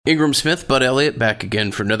Ingram Smith, Bud Elliott, back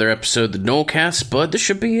again for another episode of the Nolecast. Bud, this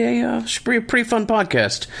should be a pretty fun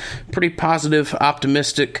podcast. Pretty positive,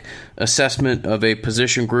 optimistic assessment of a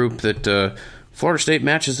position group that Florida State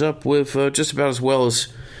matches up with just about as well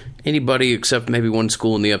as anybody except maybe one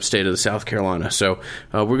school in the upstate of South Carolina. So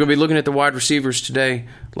we're going to be looking at the wide receivers today.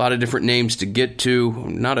 A lot of different names to get to.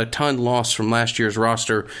 Not a ton lost from last year's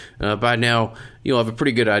roster. By now, you'll have a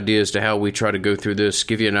pretty good idea as to how we try to go through this,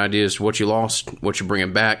 give you an idea as to what you lost, what you're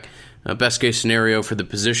bringing back, best case scenario for the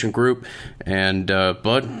position group. And, Bud,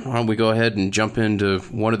 why don't we go ahead and jump into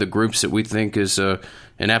one of the groups that we think is an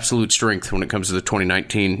absolute strength when it comes to the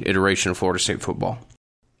 2019 iteration of Florida State football.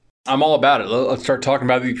 I'm all about it. Let's start talking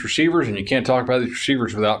about these receivers, and you can't talk about these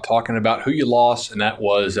receivers without talking about who you lost, and that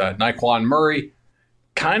was Nyquan Murray.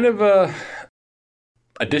 Kind of a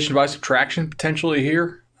addition by subtraction potentially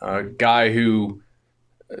here. A guy who,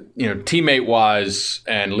 teammate-wise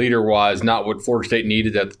and leader-wise, not what Florida State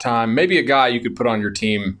needed at the time. Maybe a guy you could put on your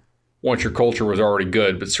team once your culture was already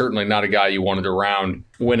good, but certainly not a guy you wanted around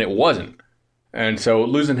when it wasn't. And so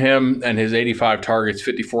losing him and his 85 targets,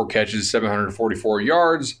 54 catches, 744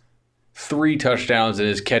 yards, 3 touchdowns, and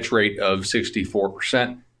his catch rate of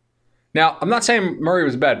 64%. Now, I'm not saying Murray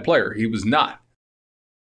was a bad player. He was not.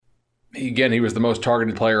 He was the most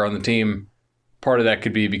targeted player on the team. Part of that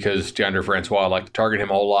could be because DeAndre Francois liked to target him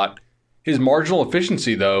a whole lot. His marginal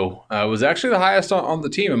efficiency, though, was actually the highest on the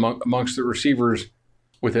team amongst the receivers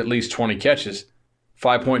with at least 20 catches,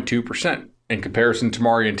 5.2%. In comparison to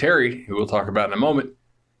Marion Terry, who we'll talk about in a moment,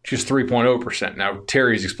 just 3.0%. Now,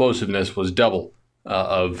 Terry's explosiveness was double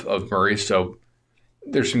of Murray's, so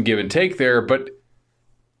there's some give and take there. But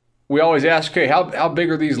we always ask, okay, how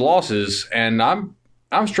big are these losses? And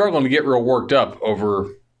I'm struggling to get real worked up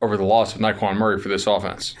over the loss of Nyquan Murray for this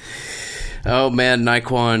offense. Oh man,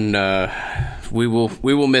 Nyquan, we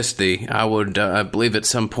will miss thee. I believe at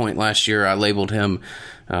some point last year I labeled him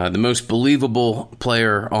the most believable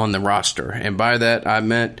player on the roster, and by that I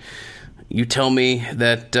meant you tell me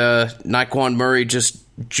that Nyquan Murray just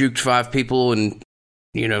juked 5 people and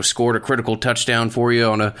scored a critical touchdown for you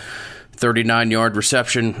on a 39-yard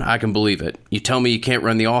reception, I can believe it. You tell me you can't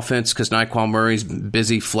run the offense because Nyquan Murray's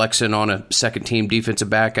busy flexing on a second-team defensive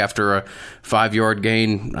back after a 5-yard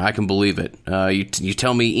gain, I can believe it. You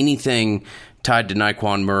tell me anything tied to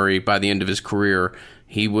Nyquan Murray by the end of his career,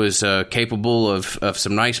 he was capable of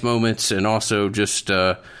some nice moments and also just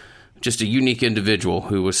a unique individual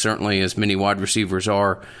who was certainly, as many wide receivers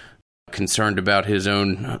are, concerned about his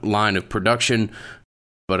own line of production,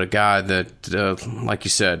 but a guy that, like you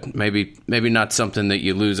said, maybe not something that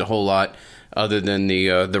you lose a whole lot other than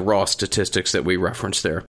the raw statistics that we referenced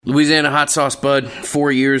there. Louisiana Hot Sauce, Bud,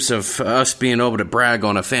 4 years of us being able to brag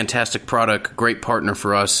on a fantastic product, great partner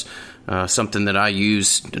for us, something that I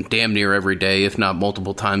use damn near every day, if not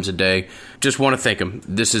multiple times a day. Just want to thank him.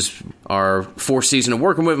 This is our 4th season of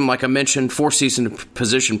working with him, like I mentioned, 4th season of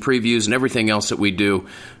position previews and everything else that we do.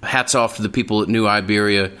 Hats off to the people at New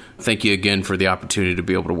Iberia. Thank you again for the opportunity to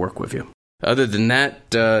be able to work with you. Other than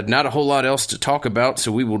that, not a whole lot else to talk about,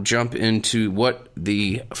 so we will jump into what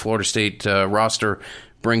the Florida State roster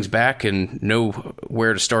brings back and know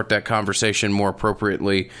where to start that conversation more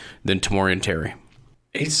appropriately than Tamorian Terry.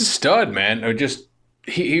 He's a stud, man.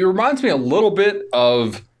 He reminds me a little bit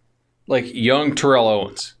of like young Terrell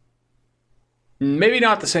Owens. Maybe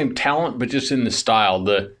not the same talent, but just in the style.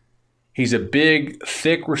 He's a big,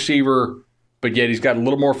 thick receiver, but yet he's got a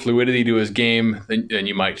little more fluidity to his game than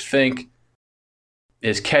you might think.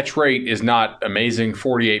 His catch rate is not amazing,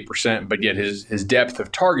 48%, but yet his depth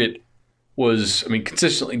of target was,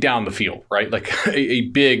 consistently down the field, right? Like a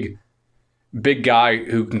big guy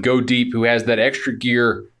who can go deep, who has that extra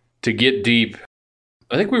gear to get deep.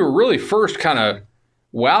 I think we were really first kind of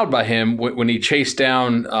wowed by him when he chased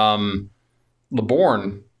down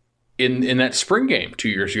LeBourne in that spring game 2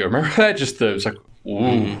 years ago. Remember that? It's like,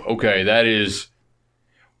 ooh, okay, that is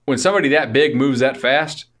when somebody that big moves that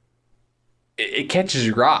fast, it catches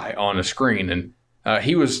your eye on a screen. And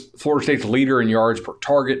he was Florida State's leader in yards per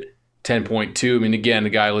target, 10.2. Again, the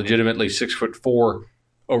guy legitimately 6'4",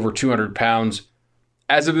 over 200 pounds.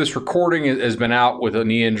 As of this recording, has been out with a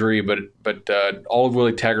knee injury, but all of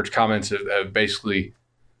Willie Taggart's comments have basically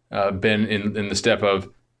been in the step of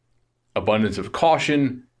abundance of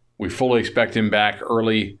caution. We fully expect him back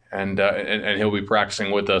early, and he'll be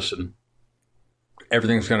practicing with us, and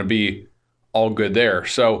everything's going to be all good there.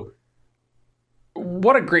 So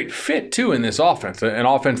what a great fit, too, in this offense, an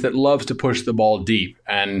offense that loves to push the ball deep.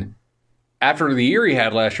 And after the year he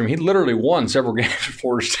had last year, he literally won several games for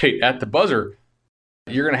Florida State at the buzzer.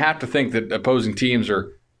 You're going to have to think that opposing teams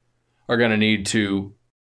are going to need to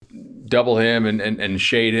double him and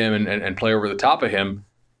shade him and play over the top of him.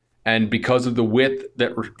 And because of the width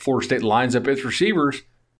that Florida State lines up its receivers,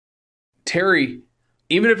 Terry,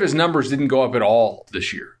 even if his numbers didn't go up at all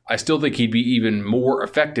this year, I still think he'd be even more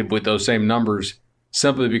effective with those same numbers,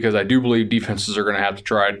 simply because I do believe defenses are going to have to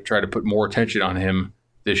try to put more attention on him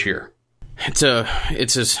this year. It's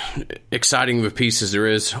as exciting of a piece as there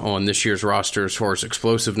is on this year's roster as far as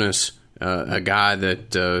explosiveness. A guy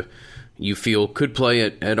that you feel could play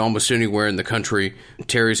at almost anywhere in the country.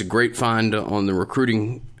 Terry's a great find on the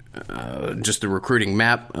recruiting, just the recruiting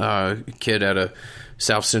map. Kid out of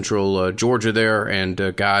South Central Georgia there, and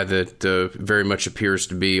a guy that very much appears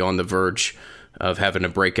to be on the verge of having a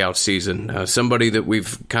breakout season. Somebody that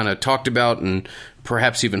we've kind of talked about and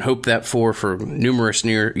perhaps even hoped that for numerous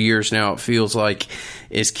years now, it feels like,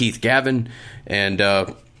 is Keith Gavin. And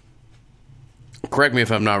correct me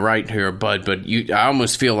if I'm not right here, Bud, but I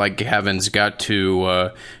almost feel like Gavin's got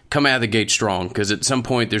to come out of the gate strong, because at some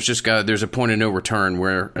point there's a point of no return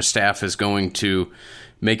where a staff is going to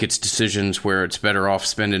make its decisions where it's better off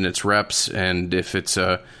spending its reps, and if it's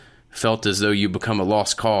felt as though you become a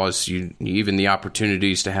lost cause, even the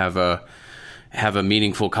opportunities to have a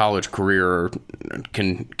meaningful college career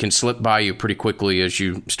can slip by you pretty quickly as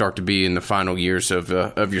you start to be in the final years of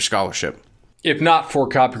your scholarship. If not for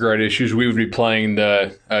copyright issues, we would be playing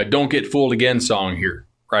the "Don't Get Fooled Again" song here,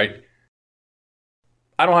 right?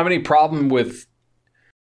 I don't have any problem with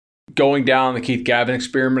going down the Keith Gavin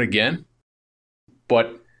experiment again,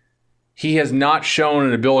 but he has not shown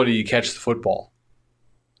an ability to catch the football.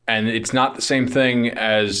 And it's not the same thing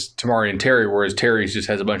as Tamari and Terry, whereas Terry just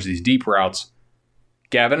has a bunch of these deep routes.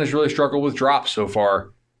 Gavin has really struggled with drops so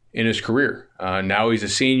far in his career. Now he's a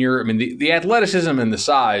senior. I mean, the athleticism and the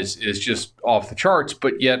size is just off the charts,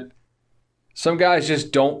 but yet some guys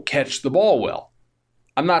just don't catch the ball well.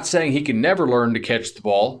 I'm not saying he can never learn to catch the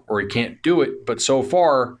ball or he can't do it, but so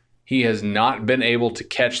far he has not been able to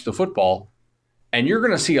catch the football. And you're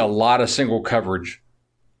going to see a lot of single coverage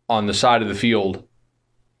on the side of the field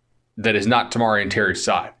that is not Tamari and Terry's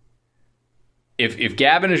side. If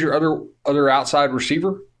Gavin is your other outside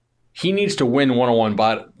receiver, he needs to win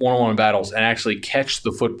one-on-one battles and actually catch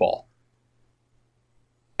the football.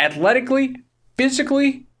 Athletically,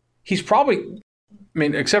 physically, he's probably,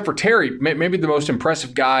 except for Terry, maybe the most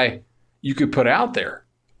impressive guy you could put out there.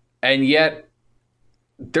 And yet,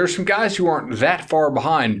 there's some guys who aren't that far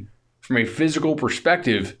behind from a physical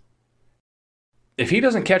perspective. If he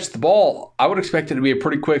doesn't catch the ball, I would expect it to be a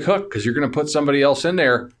pretty quick hook, because you're going to put somebody else in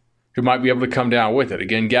there who might be able to come down with it.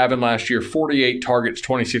 Again, Gavin last year, 48 targets,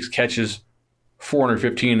 26 catches,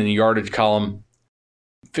 415 in the yardage column,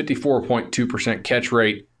 54.2% catch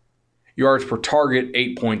rate, yards per target,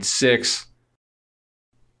 8.6.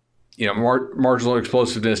 Marginal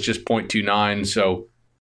explosiveness, just 0.29. So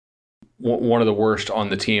one of the worst on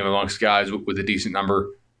the team amongst guys with a decent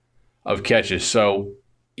number of catches. So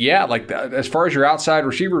yeah, like that, as far as your outside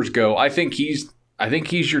receivers go, I think he's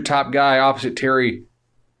your top guy opposite Terry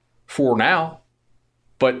for now.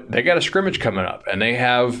 But they got a scrimmage coming up, and they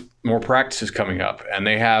have more practices coming up, and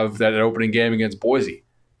they have that opening game against Boise.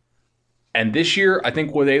 And this year, I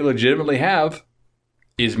think what they legitimately have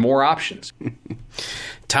is more options.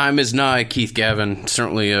 Time is nigh, Keith Gavin.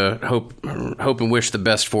 Certainly hope and wish the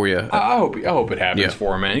best for you. I hope it happens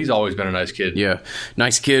for him, man. He's always been a nice kid. Yeah,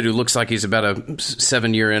 nice kid who looks like he's about a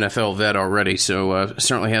 7-year NFL vet already, so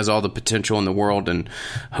certainly has all the potential in the world, and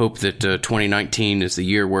hope that 2019 is the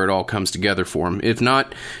year where it all comes together for him. If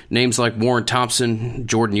not, names like Warren Thompson,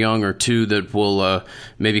 Jordan Young are two that will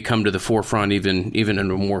maybe come to the forefront even in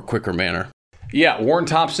a more quicker manner. Yeah, Warren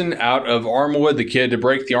Thompson out of Armwood, the kid to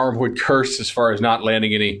break the Armwood curse as far as not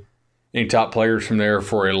landing any top players from there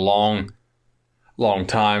for a long, long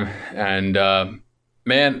time. And,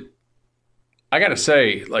 man, I got to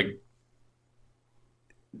say, like,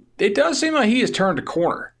 it does seem like he has turned a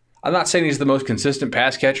corner. I'm not saying he's the most consistent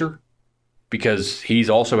pass catcher, because he's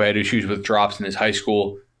also had issues with drops in his high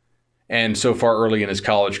school and so far early in his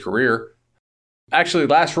college career. Actually,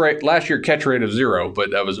 last year catch rate of 0,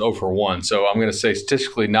 but that was 0 for 1. So I'm going to say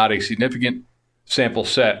statistically not a significant sample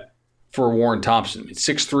set for Warren Thompson. It's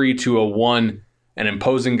 6'3", 201, an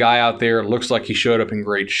imposing guy out there. Looks like he showed up in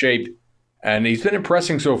great shape. And he's been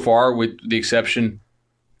impressing so far, with the exception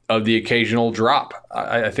of the occasional drop.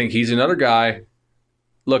 I think he's another guy.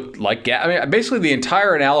 Look, like basically the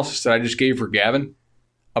entire analysis that I just gave for Gavin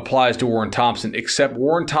applies to Warren Thompson, except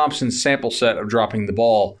Warren Thompson's sample set of dropping the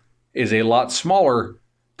ball is a lot smaller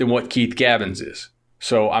than what Keith Gavin's is.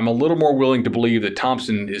 So I'm a little more willing to believe that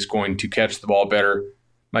Thompson is going to catch the ball better.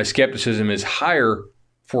 My skepticism is higher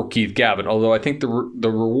for Keith Gavin. Although I think the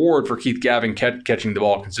reward for Keith Gavin catching the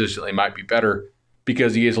ball consistently might be better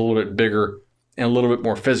because he is a little bit bigger and a little bit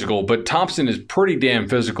more physical. But Thompson is pretty damn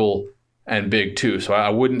physical and big too. So I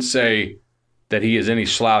wouldn't say that he is any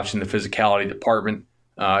slouch in the physicality department.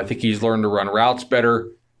 I think he's learned to run routes better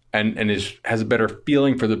and has a better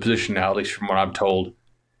feeling for the position now, at least from what I'm told.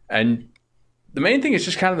 And the main thing is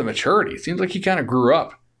just kind of the maturity. It seems like he kind of grew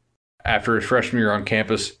up after his freshman year on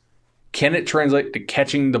campus. Can it translate to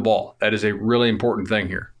catching the ball? That is a really important thing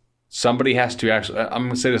here. Somebody has to actually, I'm going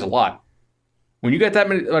to say this a lot. When you got that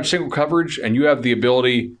much single coverage and you have the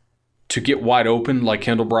ability to get wide open, like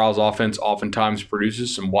Kendall Briles' offense oftentimes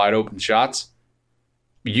produces some wide open shots,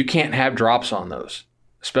 you can't have drops on those,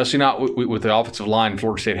 especially not with the offensive line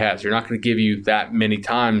Florida State has. They're not going to give you that many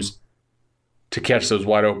times to catch those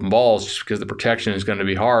wide open balls just because the protection is going to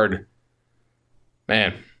be hard.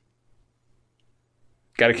 Man,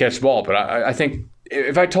 got to catch the ball. But I think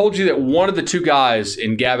if I told you that one of the two guys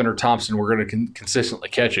in Gavin or Thompson were going to consistently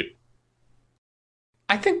catch it,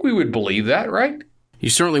 I think we would believe that, right? You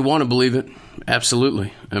certainly want to believe it.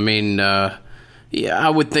 Absolutely. I mean, yeah, I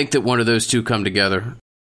would think that one of those two come together.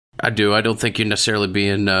 I do. I don't think you're necessarily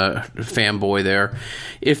being a fanboy there.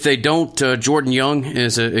 If they don't, Jordan Young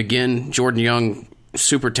is, Jordan Young,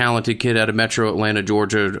 super talented kid out of Metro Atlanta,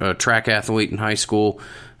 Georgia, a track athlete in high school,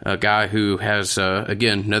 a guy who has,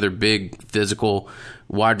 another big physical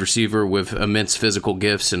wide receiver with immense physical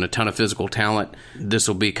gifts and a ton of physical talent. This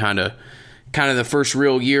will be kind of the first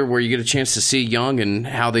real year where you get a chance to see Young and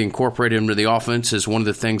how they incorporate him into the offense is one of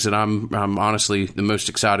the things that I'm honestly the most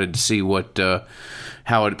excited to see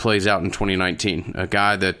how it plays out in 2019. A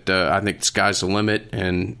guy that I think the sky's the limit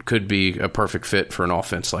and could be a perfect fit for an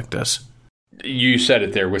offense like this. You said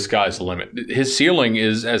it there with sky's the limit. His ceiling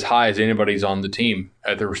is as high as anybody's on the team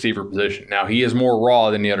at the receiver position. Now, he is more raw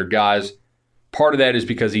than the other guys. Part of that is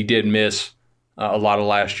because he did miss a lot of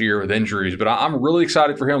last year with injuries, but I'm really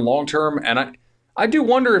excited for him long term, and I do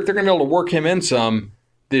wonder if they're going to be able to work him in some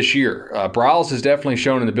this year. Briles has definitely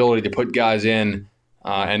shown an ability to put guys in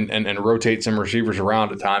and rotate some receivers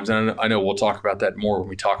around at times, and I know we'll talk about that more when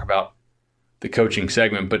we talk about the coaching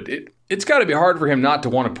segment, but it's got to be hard for him not to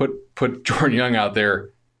want to put Jordan Young out there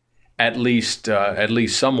at least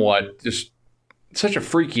somewhat. Just such a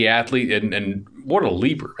freaky athlete and what a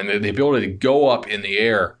leaper, and the ability to go up in the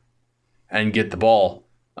air and get the ball,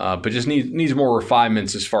 but just needs more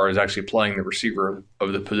refinements as far as actually playing the receiver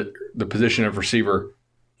of the position of receiver,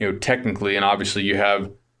 technically. And obviously you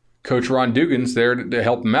have Coach Ron Dugans there to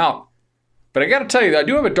help him out. But I got to tell you, I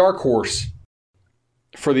do have a dark horse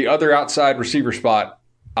for the other outside receiver spot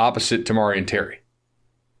opposite Tamarian Terry.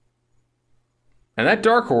 And that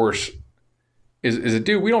dark horse is a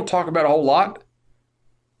dude we don't talk about a whole lot,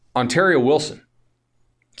 Ontario Wilson.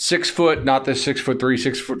 6 foot, not this 6'3",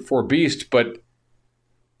 6'4" beast, but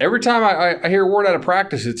every time I hear a word out of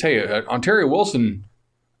practice, it's, hey, Ontario Wilson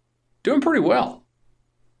doing pretty well.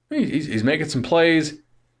 He's making some plays.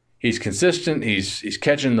 He's consistent. He's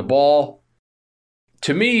catching the ball.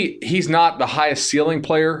 To me, he's not the highest ceiling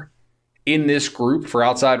player in this group for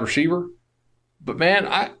outside receiver. But, man,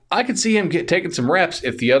 I could see him taking some reps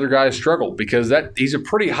if the other guys struggle because he's a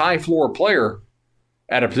pretty high floor player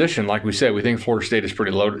at a position. Like we said, we think Florida State is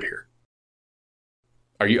pretty loaded here.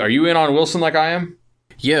 Are you in on Wilson like I am?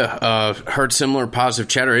 Yeah, heard similar positive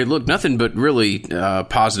chatter. Hey, look, nothing but really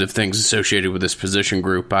positive things associated with this position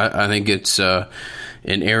group. I think it's an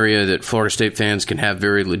area that Florida State fans can have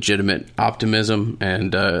very legitimate optimism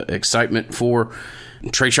and excitement for.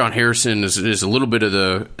 Trayshawn Harrison is a little bit of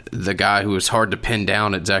the guy who is hard to pin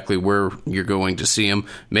down exactly where you're going to see him,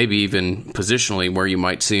 maybe even positionally where you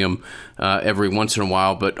might see him every once in a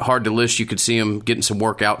while, but hard to list. You could see him getting some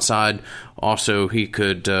work outside. Also, he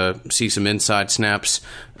could see some inside snaps.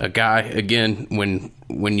 A guy, again,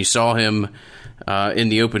 when you saw him in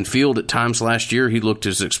the open field at times last year, he looked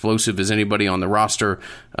as explosive as anybody on the roster.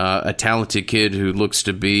 A talented kid who looks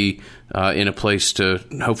to be in a place to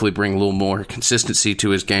hopefully bring a little more consistency to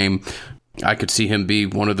his game. I could see him be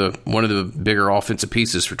one of the bigger offensive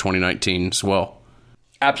pieces for 2019 as well.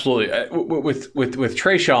 Absolutely. With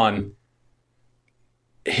Trayshawn,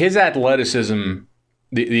 his athleticism,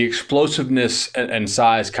 the explosiveness and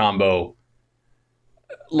size combo,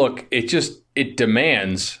 look, it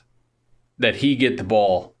demands that he get the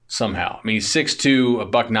ball somehow. I mean, he's 6'2", a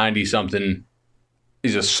 $190 something.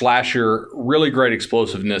 He's a slasher, really great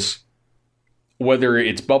explosiveness. Whether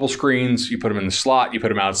it's bubble screens, you put him in the slot, you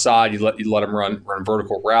put him outside, you let him run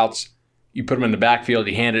vertical routes, you put him in the backfield,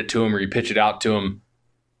 you hand it to him or you pitch it out to him.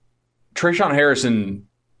 Trayshawn Harrison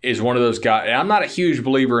is one of those guys. And I'm not a huge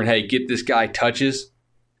believer in, hey, get this guy touches,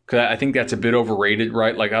 because I think that's a bit overrated,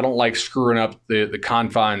 right? Like, I don't like screwing up the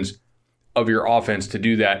confines of your offense to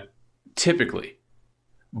do that typically.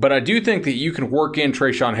 But I do think that you can work in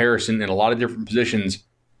Trayshawn Harrison in a lot of different positions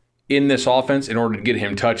in this offense in order to get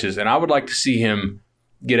him touches. And I would like to see him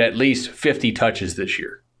get at least 50 touches this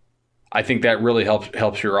year. I think that really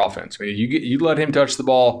helps your offense. I mean, you let him touch the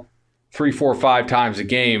ball 3, 4, 5 times a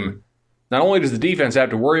game. Not only does the defense have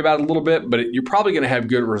to worry about it a little bit, but you're probably going to have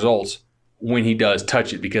good results when he does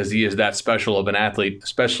touch it because he is that special of an athlete,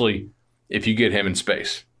 especially if you get him in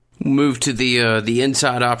space. Move to the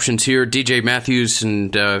inside options here. DJ Matthews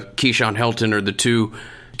and Keyshawn Helton are the two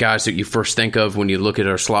guys that you first think of when you look at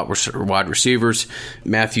our slot wide receivers.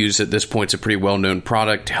 Matthews at this point is a pretty well-known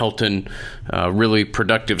product. Helton, really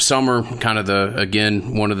productive summer. Kind of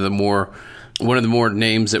one of the more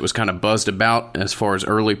names that was kind of buzzed about as far as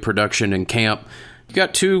early production in camp. You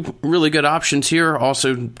got two really good options here.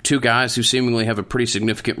 Also, two guys who seemingly have a pretty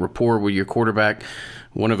significant rapport with your quarterback.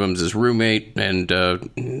 One of them is his roommate and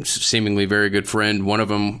seemingly very good friend. One of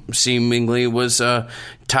them seemingly was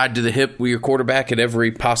tied to the hip with your quarterback at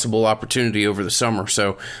every possible opportunity over the summer.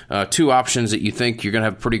 So two options that you think you're going to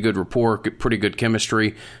have pretty good rapport, pretty good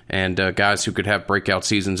chemistry, and guys who could have breakout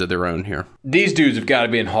seasons of their own here. These dudes have got to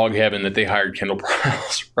be in hog heaven that they hired Kendall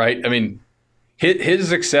Prowse, right? I mean, his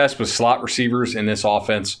success with slot receivers in this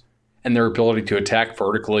offense and their ability to attack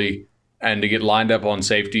vertically and to get lined up on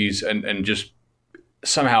safeties and just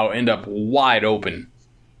somehow end up wide open,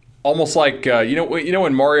 almost like you know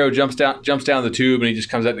when Mario jumps down the tube and he just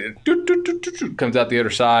comes out the other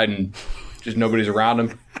side and just nobody's around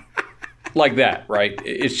him, like that, right?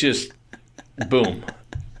 It's just boom.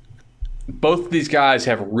 Both of these guys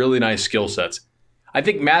have really nice skill sets. I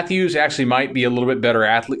think Matthews actually might be a little bit better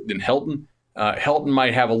athlete than Helton. Helton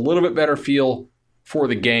might have a little bit better feel for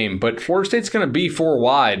the game, but Florida State's going to be 4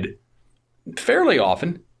 wide fairly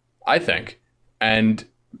often, I think. And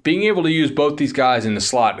being able to use both these guys in the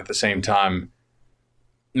slot at the same time,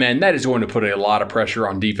 man, that is going to put a lot of pressure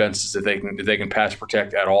on defenses if they can pass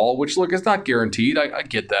protect at all, which, look, it's not guaranteed. I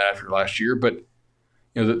get that after last year, but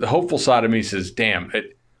the hopeful side of me says, damn,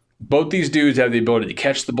 both these dudes have the ability to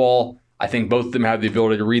catch the ball. I think both of them have the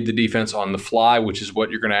ability to read the defense on the fly, which is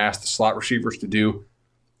what you're going to ask the slot receivers to do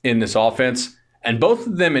in this offense. And both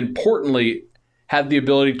of them, importantly, have the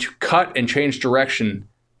ability to cut and change direction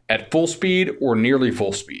at full speed or nearly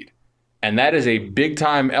full speed. And that is a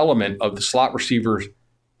big-time element of the slot receivers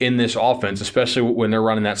in this offense, especially when they're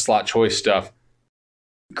running that slot choice stuff.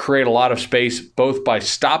 Create a lot of space, both by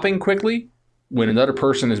stopping quickly when another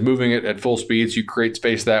person is moving it at full speed, so you create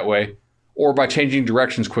space that way, or by changing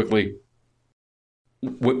directions quickly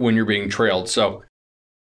when you're being trailed. So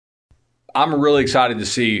I'm really excited to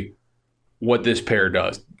see what this pair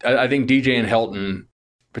does. I think DJ and Helton,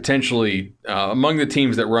 potentially among the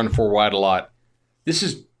teams that run 4 wide a lot, this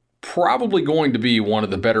is probably going to be one of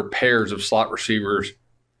the better pairs of slot receivers,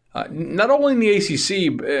 not only in the ACC,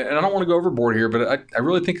 and I don't want to go overboard here, but I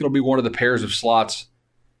really think it'll be one of the pairs of slots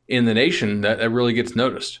in the nation that really gets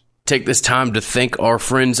noticed. Take this time to thank our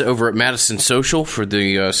friends over at Madison Social for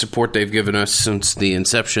the support they've given us since the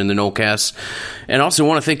inception of the Nolecast. And also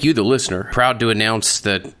want to thank you, the listener. Proud to announce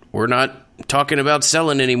that we're not talking about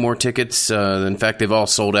selling any more tickets. In fact, they've all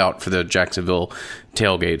sold out for the Jacksonville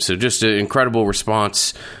tailgate. So just an incredible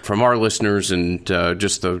response from our listeners and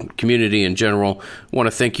just the community in general. Want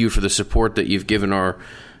to thank you for the support that you've given our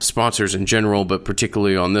sponsors in general, but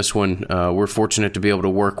particularly on this one. We're fortunate to be able to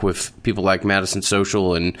work with people like Madison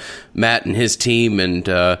Social and Matt and his team, and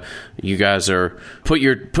you guys are put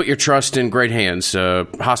your trust in great hands.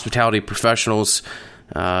 Hospitality professionals,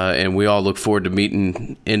 and we all look forward to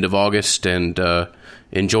meeting end of August and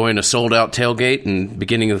enjoying a sold-out tailgate and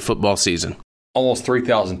beginning of the football season. Almost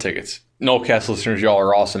 3,000 tickets. Nolecast listeners, y'all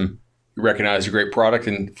are awesome. You recognize a great product,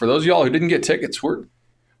 and for those of y'all who didn't get tickets,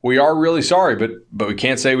 we are really sorry, but we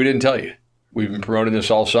can't say we didn't tell you. We've been promoting this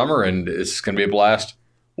all summer, and it's going to be a blast.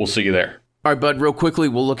 We'll see you there. All right, Bud, real quickly,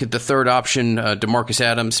 we'll look at the third option. DeMarcus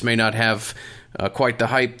Adams may not have quite the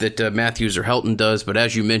hype that Matthews or Helton does, but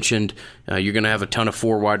as you mentioned, you're going to have a ton of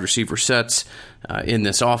 4 wide receiver sets in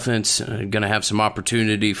this offense. Going to have some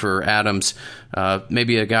opportunity for Adams,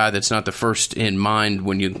 maybe a guy that's not the first in mind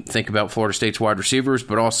when you think about Florida State's wide receivers,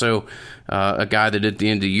 but also a guy that at the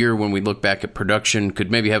end of the year, when we look back at production, could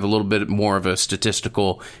maybe have a little bit more of a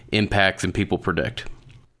statistical impact than people predict.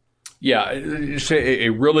 Yeah, just a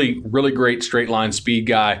really, really great straight line speed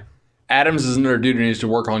guy. Adams is another dude who needs to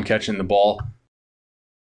work on catching the ball.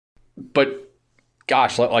 But,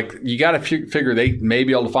 gosh, like you got to figure they may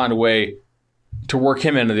be able to find a way to work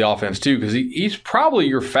him into the offense too, because he's probably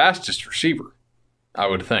your fastest receiver, I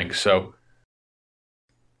would think. So,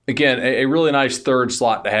 again, a really nice third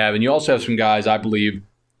slot to have. And you also have some guys, I believe,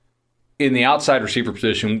 in the outside receiver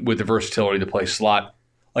position with the versatility to play slot,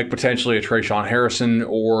 like potentially a Trayshawn Harrison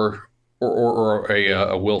or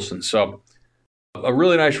a Wilson. So a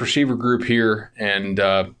really nice receiver group here. And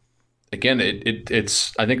again,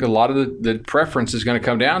 it's I think a lot of the preference is going to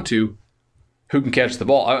come down to who can catch the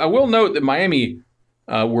ball. I will note that Miami,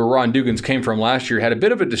 where Ron Dugans came from last year, had a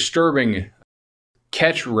bit of a disturbing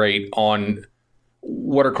catch rate on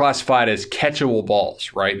what are classified as catchable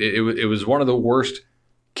balls, right? It was one of the worst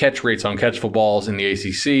catch rates on catchable balls in the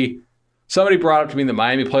ACC. Somebody brought up to me that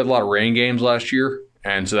Miami played a lot of rain games last year,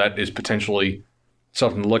 and so that is potentially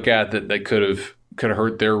something to look at that could have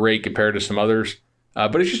hurt their rate compared to some others.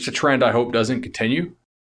 But it's just a trend I hope doesn't continue,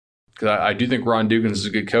 because I do think Ron Dugans is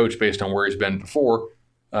a good coach based on where he's been before,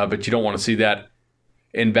 but you don't want to see that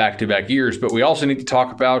in back-to-back years. But we also need to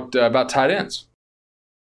talk about tight ends.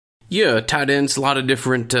 Yeah, tight ends, a lot of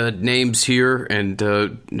different names here, and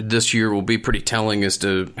this year will be pretty telling as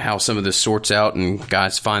to how some of this sorts out and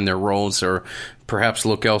guys find their roles or perhaps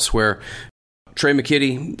look elsewhere. Trey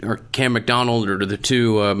McKitty or Cam McDonald are the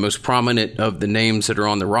two most prominent of the names that are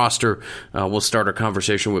on the roster. We'll start our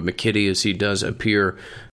conversation with McKitty as he does appear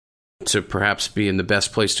to perhaps be in the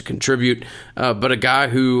best place to contribute, but a guy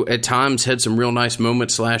who at times had some real nice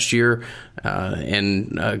moments last year,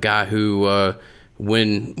 and a guy who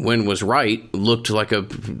when was right, looked like a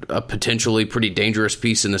potentially pretty dangerous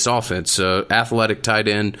piece in this offense. Athletic tight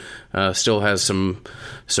end, still has some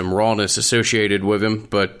rawness associated with him,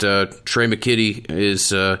 but Trey McKitty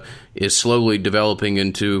is slowly developing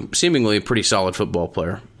into seemingly a pretty solid football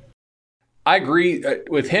player. I agree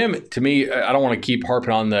with him. To me, I don't want to keep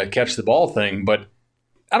harping on the catch the ball thing, but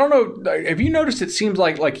I don't know. Have you noticed it seems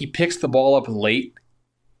like he picks the ball up late,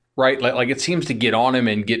 right? Like it seems to get on him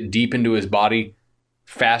and get deep into his body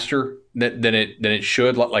faster than it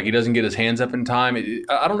should. Like he doesn't get his hands up in time.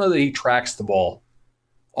 I don't know that he tracks the ball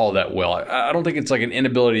all that well. I don't think it's like an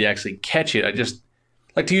inability to actually catch it. I just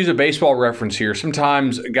like to use a baseball reference here.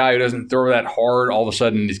 Sometimes a guy who doesn't throw that hard all of a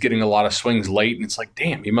sudden is getting a lot of swings late, and it's like,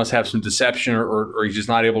 damn, he must have some deception or he's just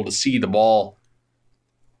not able to see the ball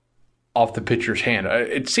off the pitcher's hand.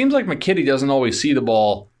 It seems like McKitty doesn't always see the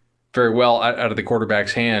ball very well out of the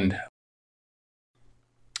quarterback's hand.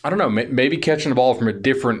 I don't know, maybe catching the ball from a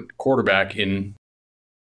different quarterback in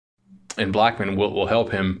Blackman will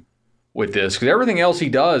help him with this, because everything else he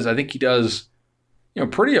does, I think he does,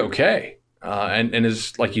 pretty okay. And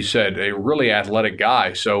is, like you said, a really athletic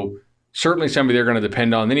guy. So certainly somebody they're going to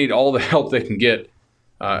depend on. They need all the help they can get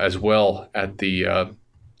as well at the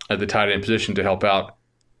tight end position to help out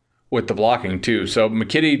with the blocking too. So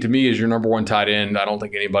McKitty, to me, is your number one tight end. I don't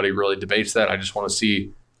think anybody really debates that. I just want to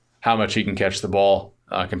see how much he can catch the ball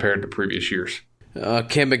compared to previous years.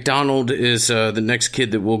 Cam McDonald is the next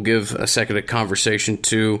kid that we'll give a second of conversation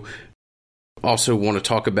to. Also want to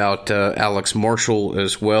talk about Alex Marshall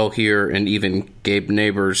as well here, and even Gabe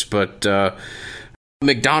Neighbors. But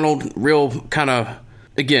McDonald, real kind of,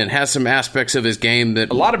 again, has some aspects of his game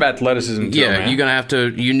that... A lot of athleticism too, yeah, man. you're going to have to...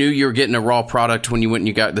 You knew you were getting a raw product when you went and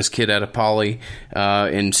you got this kid out of Poly,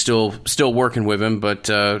 and still working with him, but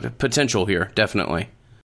potential here, definitely.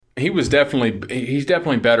 He's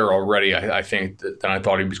definitely better already, I think, than I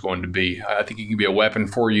thought he was going to be. I think he can be a weapon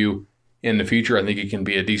for you in the future. I think he can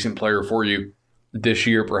be a decent player for you this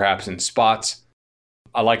year, perhaps in spots.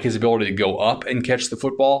 I like his ability to go up and catch the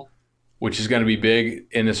football, which is going to be big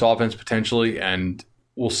in this offense potentially, and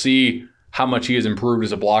we'll see how much he has improved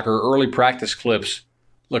as a blocker. Early practice clips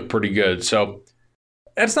look pretty good. So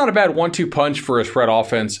that's not a bad 1-2 punch for a spread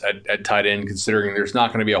offense at tight end, considering there's not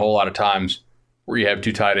going to be a whole lot of times where you have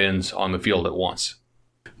two tight ends on the field at once.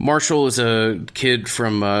 Marshall is a kid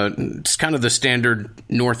from it's kind of the standard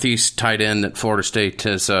Northeast tight end that Florida State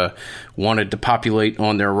has wanted to populate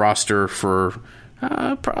on their roster for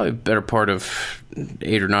probably a better part of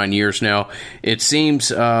 8 or 9 years now. It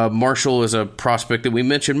seems Marshall is a prospect that we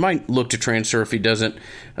mentioned might look to transfer if he doesn't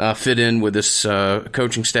fit in with this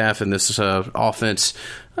coaching staff and this offense.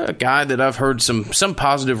 A guy that I've heard some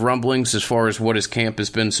positive rumblings as far as what his camp has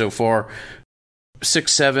been so far.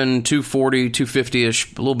 6'7", 240,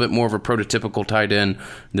 250-ish, a little bit more of a prototypical tight end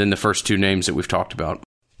than the first two names that we've talked about.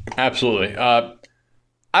 Absolutely. I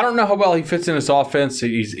don't know how well he fits in this offense.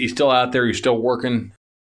 He's still out there. He's still working.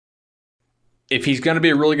 If he's going to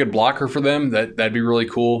be a really good blocker for them, that'd be really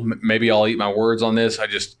cool. Maybe I'll eat my words on this.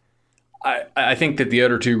 I think that the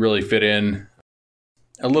other two really fit in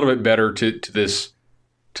a little bit better to this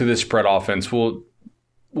spread offense.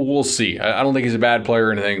 We'll see. I don't think he's a bad player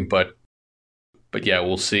or anything, but yeah,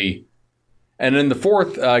 we'll see. And then the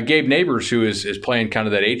fourth, Gabe Neighbors, who is playing kind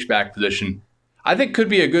of that H-back position. I think could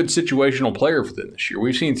be a good situational player for them this year.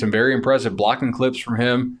 We've seen some very impressive blocking clips from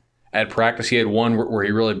him. At practice, he had one where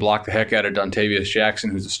he really blocked the heck out of Dontavius Jackson,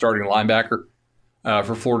 who's a starting linebacker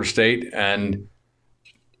for Florida State. And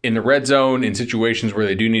in the red zone, in situations where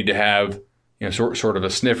they do need to have sort of a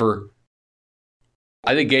sniffer,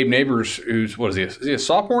 I think Gabe Neighbors, who's, what is he a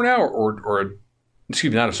sophomore now? Or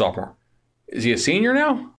excuse me, not a sophomore. Is he a senior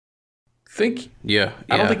now? Yeah.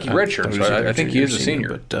 I don't think he redshirts, so I think he is a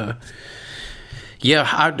senior. But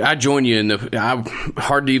I join you in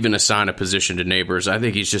hard to even assign a position to Neighbors. I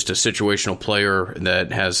think he's just a situational player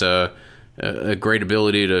that has a great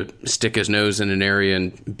ability to stick his nose in an area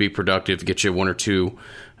and be productive, get you one or two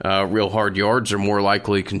real hard yards, or more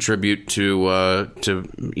likely contribute to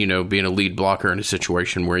being a lead blocker in a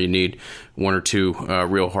situation where you need one or two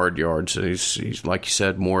real hard yards. He's like you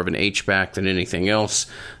said, more of an H-back than anything else,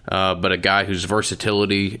 but a guy whose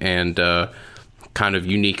versatility and kind of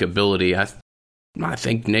unique ability, I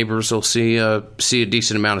think Neighbors will see a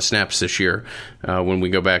decent amount of snaps this year when we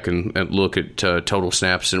go back and look at total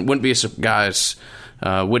snaps. And would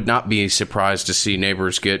not be surprised to see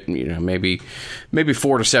Neighbors get maybe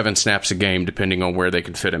 4 to 7 snaps a game, depending on where they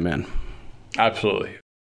can fit him in. Absolutely.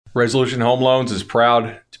 Resolution Home Loans is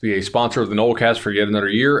proud to be a sponsor of the Nolecast for yet another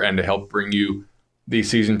year and to help bring you these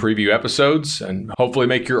season preview episodes and hopefully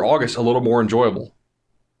make your August a little more enjoyable.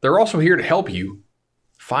 They're also here to help you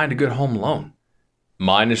find a good home loan.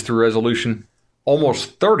 Mine is through Resolution.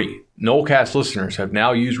 Almost 30 Nolecast listeners have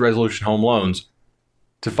now used Resolution Home Loans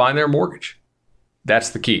to find their mortgage. That's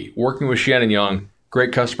the key. Working with Shannon Young,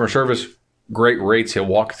 great customer service, great rates. He'll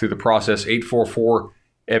walk you through the process.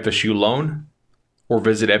 844-FSU-LOAN or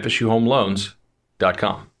visit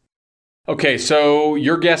FSUHomeLoans.com. Okay, so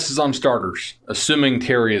your guesses on starters, assuming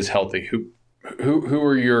Terry is healthy. Who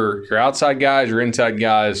are your outside guys, your inside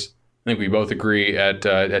guys? I think we both agree at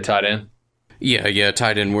tight end. Yeah,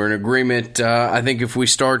 tight end. We're in agreement. I think if we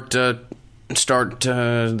start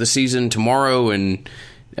the season tomorrow and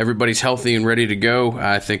everybody's healthy and ready to go,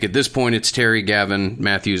 I think at this point it's Terry, Gavin,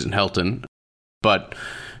 Matthews, and Helton. But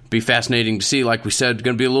be fascinating to see. Like we said,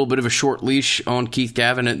 going to be a little bit of a short leash on Keith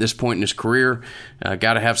Gavin at this point in his career.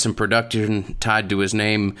 Got to have some production tied to his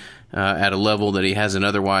name at a level that he hasn't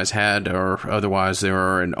otherwise had, or otherwise there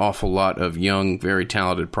are an awful lot of young, very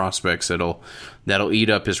talented prospects that'll eat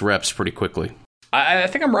up his reps pretty quickly. I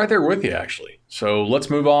think I'm right there with you, actually. So let's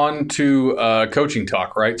move on to coaching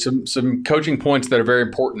talk, right? Some coaching points that are very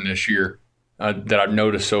important this year that I've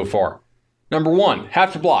noticed so far. Number one,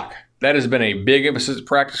 have to block. That has been a big emphasis at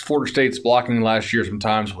practice. Florida State's blocking last year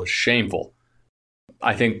sometimes was shameful.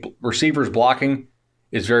 I think receivers blocking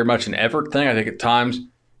is very much an effort thing. I think at times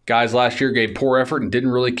guys last year gave poor effort and didn't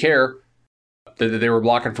really care that they were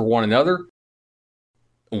blocking for one another.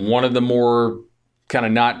 One of the more kind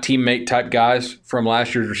of not teammate type guys from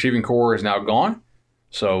last year's receiving core is now gone.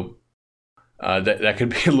 So that could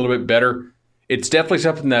be a little bit better. It's definitely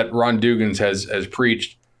something that Ron Dugans has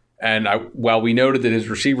preached. And while we noted that his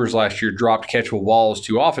receivers last year dropped catchable balls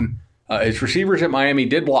too often, his receivers at Miami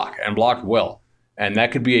did block and blocked well. And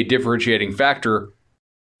that could be a differentiating factor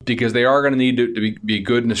because they are going to need to be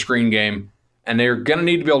good in the screen game. And they're going to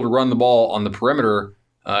need to be able to run the ball on the perimeter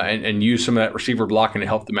and use some of that receiver blocking to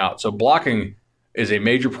help them out. So blocking is a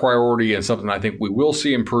major priority and something I think we will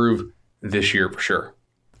see improve this year for sure.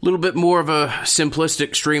 A little bit more of a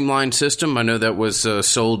simplistic, streamlined system. I know that was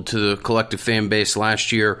sold to the collective fan base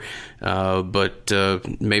last year, but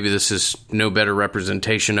maybe this is no better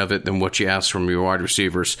representation of it than what you asked from your wide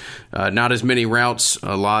receivers. Not as many routes,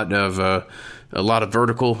 a lot of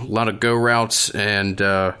vertical, a lot of go routes, and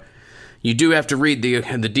you do have to read the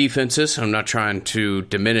defenses. I'm not trying to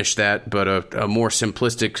diminish that, but a more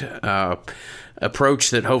simplistic approach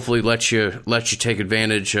that hopefully lets you take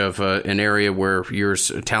advantage of an area where you're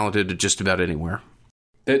talented just about anywhere.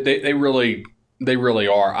 They really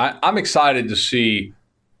are. I'm excited to see.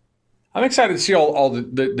 I'm excited to see all the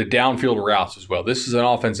downfield routes as well. This is an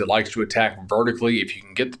offense that likes to attack vertically. If you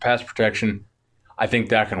can get the pass protection, I think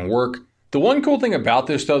that can work. The one cool thing about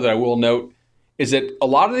this, though, that I will note is that a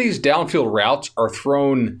lot of these downfield routes are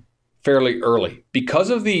thrown fairly early because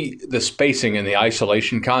of the spacing and the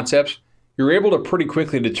isolation concepts. You're able to pretty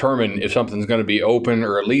quickly determine if something's going to be open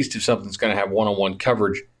or at least if something's going to have one-on-one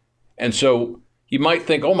coverage. And so you might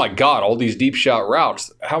think, oh my God, all these deep shot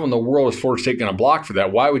routes, how in the world is Florida State going to block for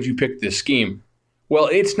that? Why would you pick this scheme? Well,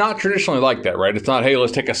 it's not traditionally like that, right? It's not, hey,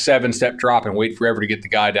 let's take a 7-step drop and wait forever to get the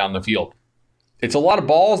guy down the field. It's a lot of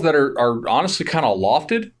balls that are honestly kind of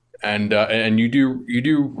lofted, and you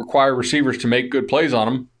do require receivers to make good plays on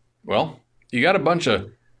them. Well, you got a bunch of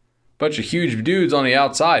huge dudes on the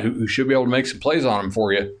outside who should be able to make some plays on them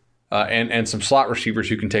for you. and some slot receivers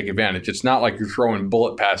who can take advantage. It's not like you're throwing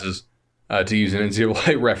bullet passes, to use an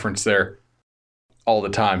NCAA reference there, all the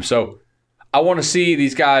time. So I want to see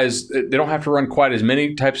these guys. They don't have to run quite as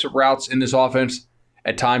many types of routes in this offense.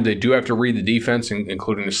 At times, they do have to read the defense,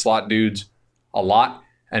 including the slot dudes, a lot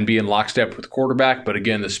and be in lockstep with the quarterback. But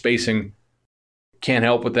again, the spacing can't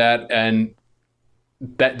help with that. And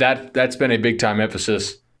that's been a big-time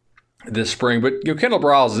emphasis this spring. But Kendall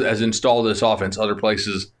Briles has installed this offense other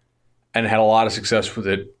places and had a lot of success with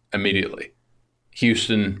it immediately.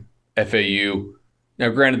 Houston, FAU. Now,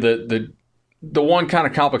 granted, the one kind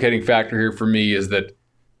of complicating factor here for me is that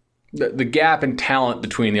the gap in talent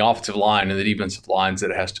between the offensive line and the defensive lines that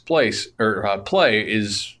it has to play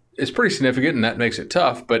is pretty significant, and that makes it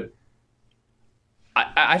tough. But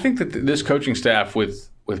I think that this coaching staff with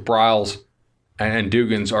Briles and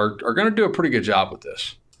Dugans are going to do a pretty good job with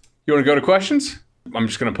this. You want to go to questions? I'm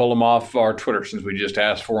just going to pull them off our Twitter since we just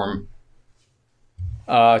asked for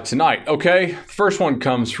them tonight. Okay, first one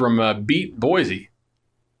comes from Beat Boise.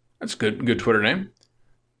 That's a good Twitter name.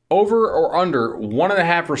 Over or under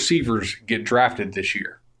 1.5 receivers get drafted this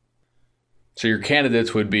year. So your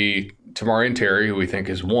candidates would be Tamari Terry, who we think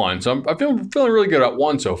is 1. So I'm feeling really good about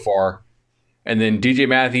 1 so far. And then DJ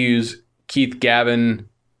Matthews, Keith Gavin,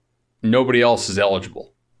 nobody else is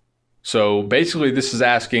eligible. So basically this is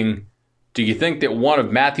asking, do you think that one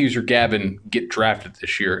of Matthews or Gavin get drafted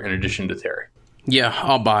this year in addition to Terry? Yeah,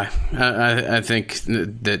 I'll buy. I think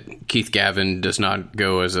that Keith Gavin does not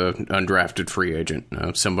go as an undrafted free agent.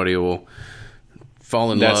 Somebody will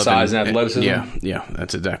fall in love. That size and athleticism? Yeah,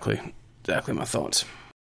 that's exactly my thoughts.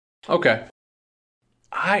 Okay.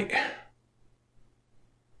 I'll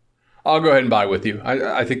go ahead and buy with you.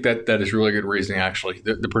 I think that is really good reasoning, actually.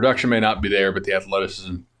 The production may not be there, but the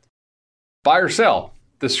athleticism. Buy or sell.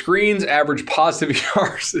 The screens average positive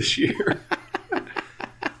yards this year.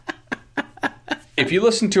 If you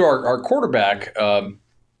listen to our quarterback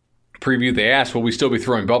preview, they asked, will we still be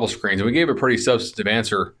throwing bubble screens? And we gave a pretty substantive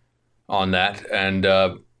answer on that. And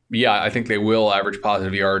I think they will average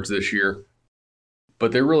positive yards this year.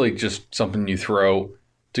 But they're really just something you throw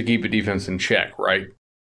to keep a defense in check, right?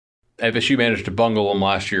 FSU managed to bungle them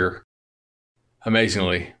last year,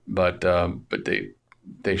 amazingly, but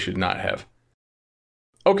they should not have.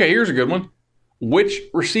 Okay, here's a good one. Which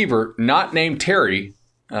receiver not named Terry,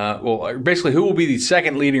 basically who will be the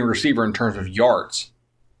second leading receiver in terms of yards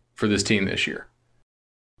for this team this year?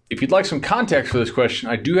 If you'd like some context for this question,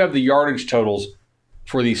 I do have the yardage totals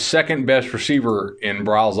for the second best receiver in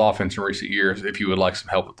Briles' offense in recent years, if you would like some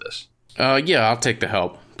help with this. Yeah, I'll take the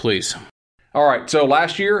help, please. All right, so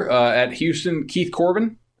last year at Houston, Keith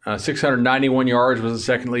Corbin, 691 yards was the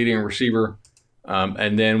second leading receiver.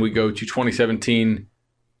 And then we go to 2017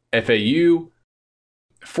 FAU,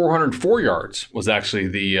 404 yards was actually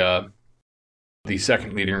the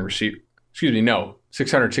second leading receiver.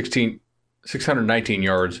 619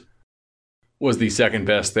 yards was the second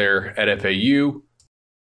best there at FAU.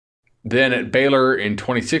 Then at Baylor in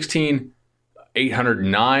 2016,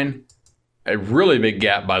 809. A really big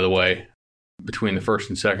gap, by the way, between the first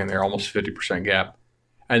and second there, almost 50% gap.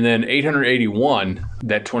 And then 881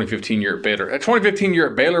 that 2015 year at Baylor. That 2015 year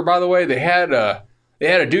at Baylor, by the way, they had a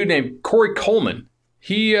dude named Corey Coleman.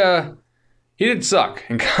 He didn't suck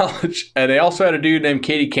in college. And they also had a dude named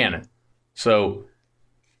Katie Cannon. So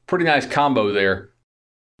pretty nice combo there.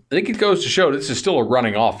 I think it goes to show this is still a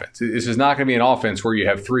running offense. This is not going to be an offense where you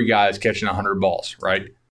have 3 guys catching 100 balls, right?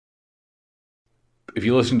 If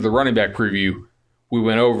you listen to the running back preview, we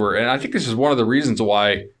went over, and I think this is one of the reasons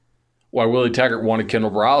why Willie Taggart wanted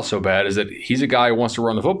Kendall Briles so bad, is that he's a guy who wants to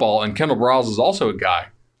run the football, and Kendall Briles is also a guy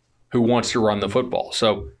who wants to run the football.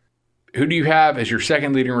 So who do you have as your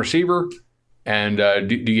second leading receiver, and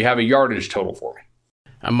do you have a yardage total for me?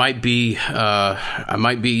 I might be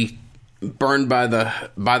burned by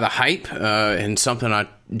the hype, and something I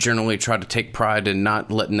generally try to take pride in not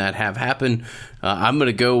letting that happen. I'm going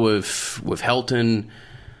to go with Helton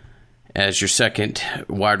as your second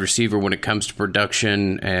wide receiver when it comes to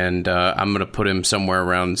production, and I'm going to put him somewhere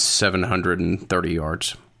around 730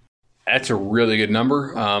 yards. That's a really good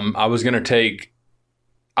number. I was also going to take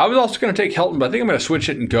Helton, but I think I'm going to switch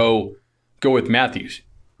it and go with Matthews.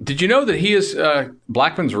 Did you know that he is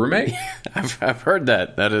Blackman's roommate? I've heard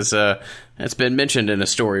that. That's been mentioned in a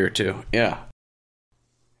story or two. Yeah.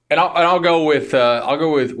 And I'll go with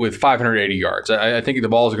 580 yards. I think the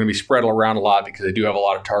ball is going to be spread around a lot because they do have a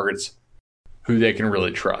lot of targets who they can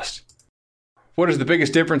really trust. What is the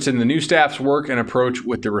biggest difference in the new staff's work and approach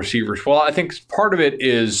with the receivers? Well, I think part of it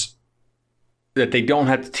is that they don't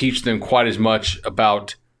have to teach them quite as much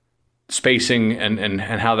about spacing and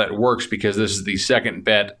how that works, because this is the second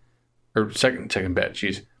bet or second bet,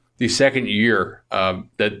 the second year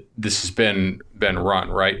that this has been run,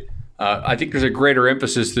 right? I think there's a greater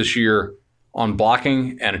emphasis this year on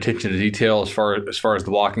blocking and attention to detail as far as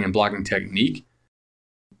the blocking and blocking technique.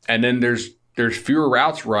 And then there's fewer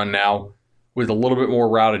routes run now with a little bit more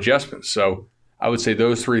route adjustments. So I would say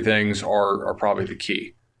those three things are probably the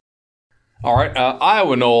key. All right,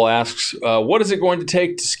 Iowa Noel asks, what is it going to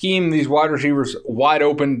take to scheme these wide receivers wide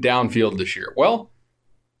open downfield this year? Well,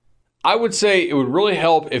 I would say it would really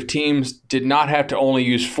help if teams did not have to only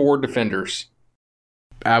use 4 defenders.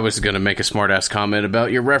 I was going to make a smart-ass comment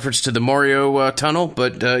about your reference to the Mario tunnel,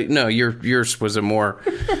 but no, yours was a more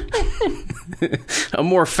a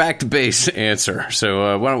more fact-based answer.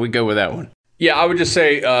 So why don't we go with that one? Yeah, I would just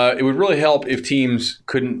say it would really help if teams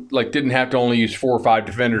didn't have to only use 4 or 5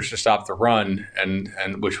 defenders to stop the run, and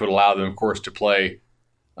which would allow them, of course, to play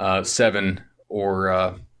 7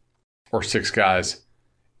 or 6 guys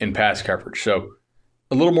in pass coverage. So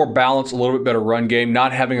a little more balance, a little bit better run game.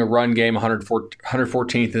 Not having a run game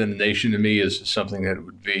 114th in the nation to me is something that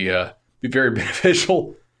would be very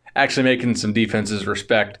beneficial. Actually making some defenses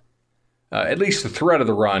respect at least the threat of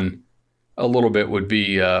the run a little bit would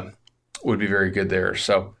be very good there.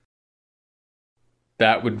 So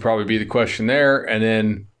that would probably be the question there. And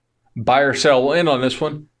then buy or sell will end on this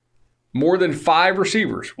one. More than 5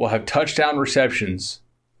 receivers will have touchdown receptions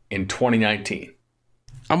in 2019.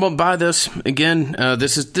 I'm gonna buy this again.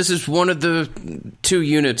 This is one of the 2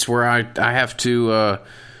 units where I have to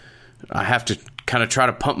kind of try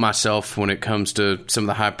to pump myself when it comes to some of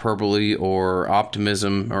the hyperbole or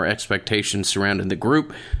optimism or expectations surrounding the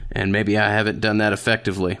group, and maybe I haven't done that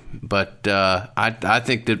effectively. But I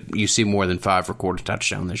think that you see more than 5 record a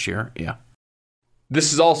touchdown this year. Yeah.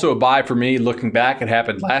 This is also a buy for me. Looking back, it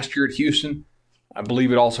happened last year at Houston. I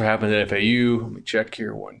believe it also happened at FAU. Let me check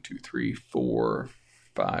here. 1, 2, 3, 4,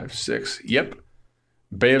 5, 6. Yep.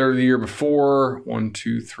 Baylor the year before. 1,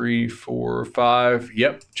 2, 3, 4, 5.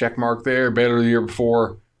 Yep. Check mark there. Baylor the year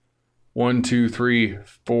before. 1, 2, 3,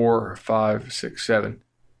 4, 5, 6, 7.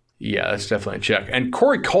 Yeah, that's definitely a check. And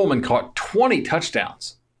Corey Coleman caught 20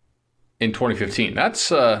 touchdowns in 2015. That's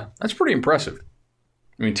pretty impressive.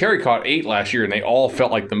 I mean, Terry caught 8 last year, and they all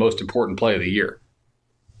felt like the most important play of the year.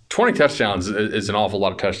 20 touchdowns is an awful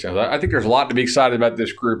lot of touchdowns. I think there's a lot to be excited about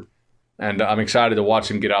this group, and I'm excited to watch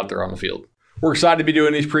them get out there on the field. We're excited to be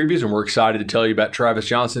doing these previews, and we're excited to tell you about Travis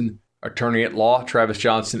Johnson, attorney at law. Travis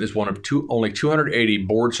Johnson is one of only 280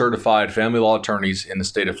 board-certified family law attorneys in the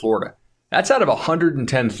state of Florida. That's out of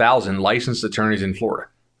 110,000 licensed attorneys in Florida.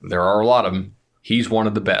 There are a lot of them. He's one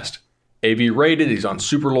of the best. AV rated, he's on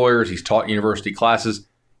Super Lawyers, he's taught university classes,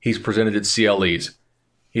 he's presented at CLEs.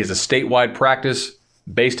 He has a statewide practice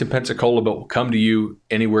based in Pensacola, but will come to you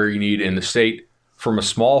anywhere you need in the state. From a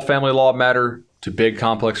small family law matter to big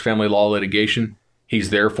complex family law litigation, he's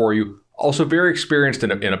there for you. Also very experienced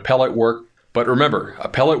in appellate work. But remember,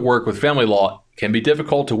 appellate work with family law can be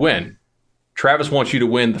difficult to win. Travis wants you to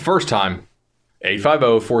win the first time.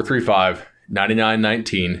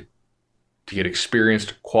 850-435-9919 to get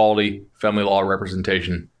experienced, quality family law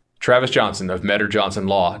representation. Travis Johnson of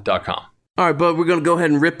MetterJohnsonLaw.com. All right, bud, we're going to go ahead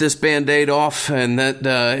and rip this Band-Aid off, and that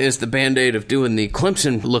is the Band-Aid of doing the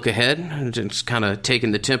Clemson look ahead, just kind of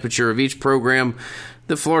taking the temperature of each program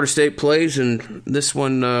that Florida State plays, and this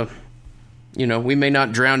one, we may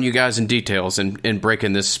not drown you guys in details in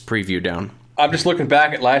breaking this preview down. I'm just looking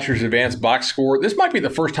back at last year's advanced box score. This might be the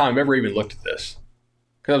first time I've ever even looked at this,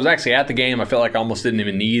 because I was actually at the game. I felt like I almost didn't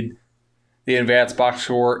even need the advanced box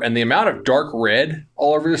score, and the amount of dark red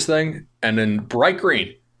all over this thing, and then bright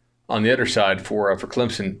green on the other side for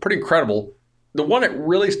Clemson. Pretty incredible. The one that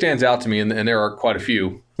really stands out to me, and there are quite a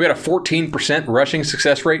few, we had a 14% rushing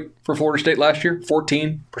success rate for Florida State last year.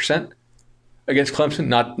 14% against Clemson.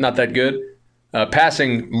 Not that good.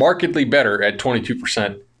 Passing markedly better at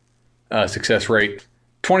 22% success rate.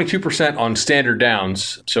 22% on standard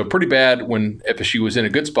downs. So pretty bad when FSU was in a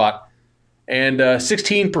good spot. And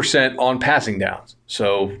 16% on passing downs.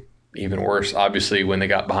 So even worse, obviously, when they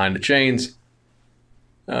got behind the chains.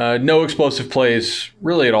 No explosive plays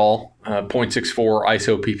really at all. 0.64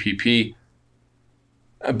 ISO PPP.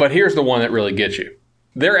 But here's the one that really gets you.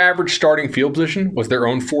 Their average starting field position was their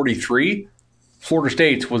own 43. Florida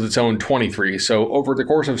State's was its own 23. So over the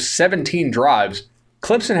course of 17 drives,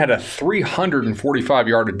 Clemson had a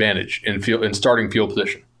 345-yard advantage in starting field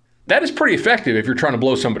position. That is pretty effective if you're trying to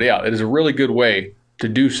blow somebody out. It is a really good way to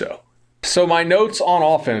do so. So my notes on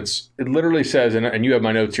offense, it literally says, and you have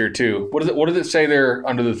my notes here too. What does it say there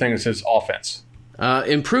under the thing that says offense?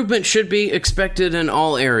 Improvement should be expected in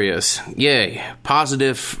all areas. Yay.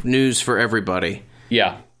 Positive news for everybody.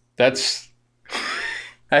 Yeah, that's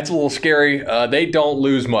That's a little scary. They don't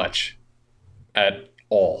lose much at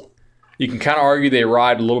all. You can kind of argue they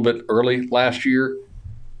arrived a little bit early last year.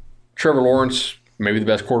 Trevor Lawrence, maybe the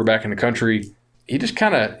best quarterback in the country. You just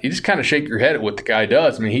kind of shake your head at what the guy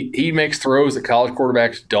does. I mean, he makes throws that college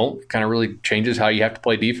quarterbacks don't. It kind of really changes how you have to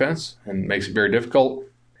play defense and makes it very difficult.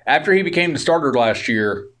 After he became the starter last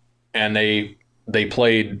year, and they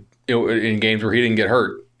played in games where he didn't get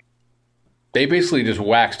hurt, they basically just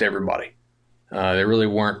waxed everybody. There really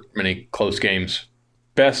weren't many close games.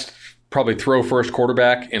 Best probably throw first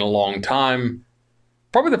quarterback in a long time.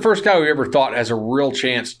 Probably the first guy we ever thought has a real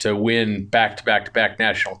chance to win back-to-back-to-back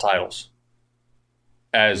national titles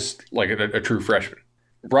as like a true freshman.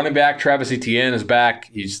 Running back, Travis Etienne is back.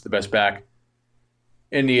 He's the best back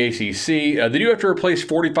in the ACC. They do have to replace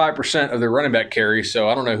 45% of their running back carries, so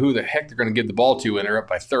I don't know who the heck they're going to give the ball to when they're up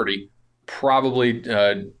by 30. Probably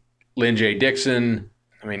Lynn J. Dixon.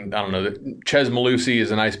 I mean, I don't know. Ches Malusi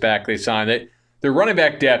is a nice back they signed. Their running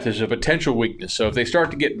back depth is a potential weakness. So if they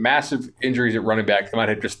start to get massive injuries at running back, they might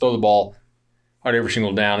have to just throw the ball on every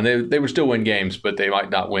single down. And they would still win games, but they might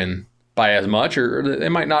not win by as much, or they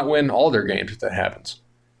might not win all their games if that happens.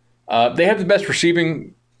 They have the best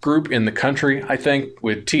receiving group in the country, I think,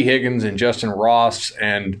 with T. Higgins and Justin Ross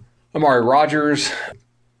and Amari Rogers.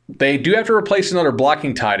 They do have to replace another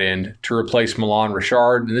blocking tight end to replace Milan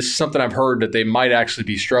Richard. And this is something I've heard that they might actually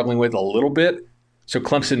be struggling with a little bit. So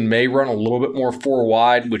Clemson may run a little bit more four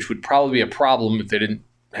wide, which would probably be a problem if they didn't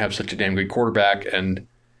have such a damn good quarterback and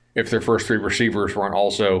if their first three receivers weren't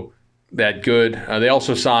also that good. They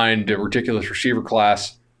also signed a ridiculous receiver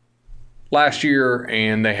class last year,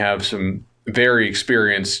 and they have some very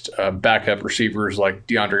experienced backup receivers like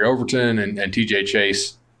DeAndre Overton and TJ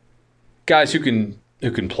Chase, guys who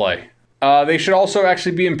can play. They should also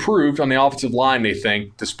actually be improved on the offensive line, they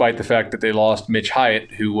think, despite the fact that they lost Mitch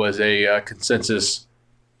Hyatt, who was a consensus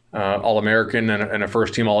All-American and a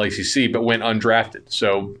first-team All-ACC, but went undrafted.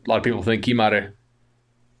 So a lot of people think he might have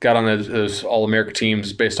got on those All-American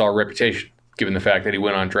teams based on reputation, given the fact that he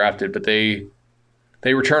went undrafted. But they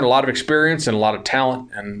return a lot of experience and a lot of talent.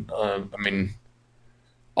 And, I mean,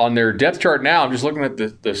 on their depth chart now, I'm just looking at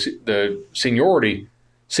the seniority.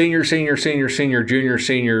 Senior,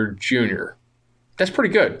 junior. That's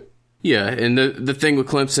pretty good. Yeah, and the thing with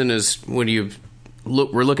Clemson is when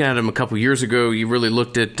we're looking at them a couple years ago, you really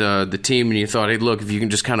looked at the team and you thought, hey, look, if you can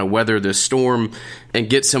just kind of weather this storm and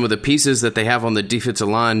get some of the pieces that they have on the defensive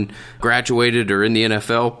line graduated or in the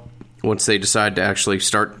NFL, once they decide to actually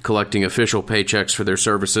start collecting official paychecks for their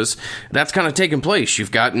services. That's kind of taken place. You've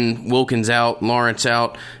gotten Wilkins out, Lawrence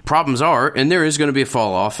out. Problems are, and there is going to be a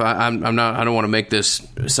fall off. I don't want to make this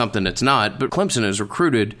something that's not, but Clemson has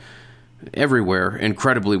recruited everywhere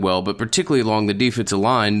incredibly well, but particularly along the defensive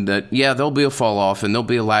line that, yeah, there'll be a fall off and there'll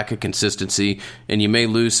be a lack of consistency, and you may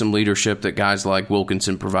lose some leadership that guys like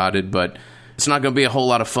Wilkinson provided, but it's not going to be a whole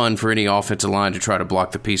lot of fun for any offensive line to try to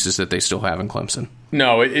block the pieces that they still have in Clemson.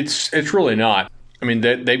 No, it's really not. I mean,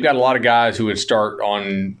 they've got a lot of guys who would start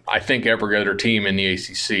on, I think, every other team in the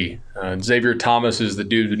ACC. Xavier Thomas is the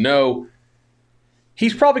dude to know.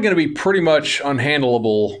 He's probably going to be pretty much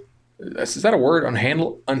unhandleable. Is that a word?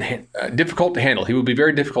 Difficult to handle. He would be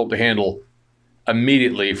very difficult to handle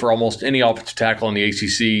immediately for almost any offensive tackle in the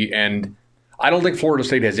ACC, and I don't think Florida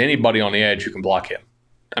State has anybody on the edge who can block him.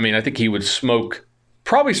 I mean, I think he would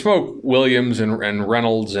probably smoke Williams and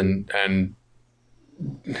Reynolds and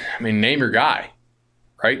I mean, name your guy,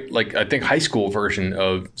 right? Like, I think high school version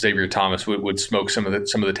of Xavier Thomas would smoke some of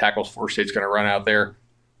the tackles Florida State's going to run out there.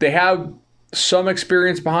 They have some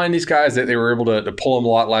experience behind these guys that they were able to pull them a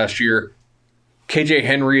lot last year. KJ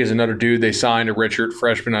Henry is another dude they signed, a redshirt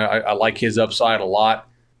freshman. I like his upside a lot.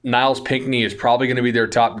 Niles Pinckney is probably going to be their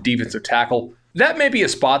top defensive tackle. That may be a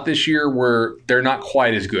spot this year where they're not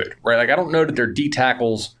quite as good, right? Like, I don't know that their D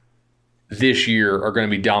tackles this year are going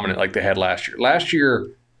to be dominant like they had last year. Last year,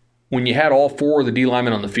 when you had all four of the D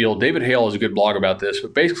linemen on the field, David Hale has a good blog about this,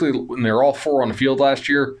 but basically when they were all four on the field last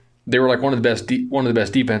year, they were like one of the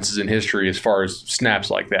best defenses in history as far as snaps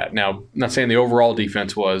like that. Now, I'm not saying the overall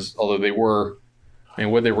defense was, although they were. I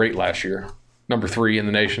mean, what did they rate last year? Number 3 in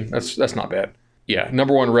the nation. That's not bad. Yeah,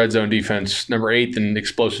 number 1 red zone defense, number 8 in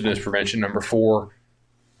explosiveness prevention, number 4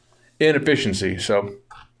 in efficiency. So,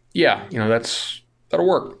 yeah, that'll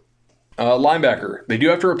work. Linebacker, they do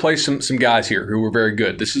have to replace some guys here who were very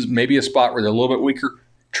good. This is maybe a spot where they're a little bit weaker.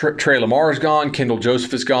 Trey Lamar is gone, Kendall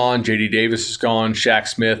Joseph is gone, J.D. Davis is gone, Shaq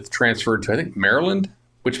Smith transferred to, I think, Maryland,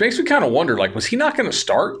 which makes me kind of wonder, like, was he not going to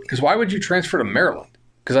start? Because why would you transfer to Maryland?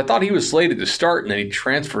 Because I thought he was slated to start and then he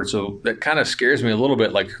transferred, so that kind of scares me a little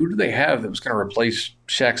bit. Like, who do they have that was going to replace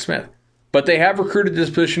Shaq Smith? But they have recruited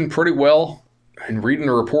this position pretty well. And reading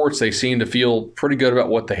the reports, they seem to feel pretty good about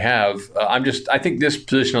what they have. I think this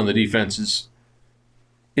position on the defense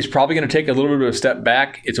is probably going to take a little bit of a step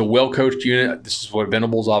back. It's a well-coached unit. This is what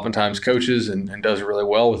Venables oftentimes coaches and does really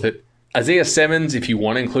well with it. Isaiah Simmons, if you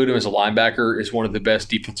want to include him as a linebacker, is one of the best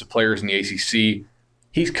defensive players in the ACC.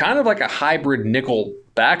 He's kind of like a hybrid nickel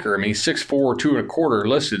backer. I mean, he's 6'4", 2.25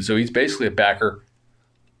 listed, so he's basically a backer.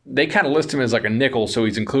 They kind of list him as like a nickel, so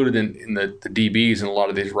he's included in the DBs in a lot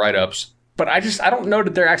of these write-ups. But I don't know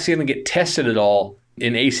that they're actually going to get tested at all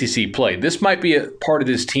in ACC play. This might be a part of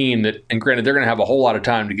this team that, and granted, they're going to have a whole lot of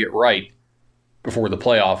time to get right before the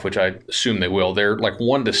playoff, which I assume they will. They're like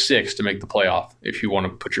 1-6 to make the playoff. If you want to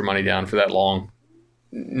put your money down for that long,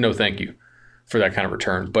 no thank you for that kind of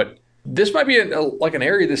return. But this might be like an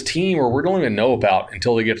area of this team where we don't even know about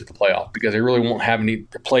until they get to the playoff, because they really won't have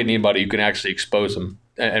played anybody who can actually expose them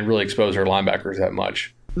and really expose their linebackers that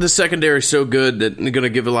much. The secondary is so good that they're going to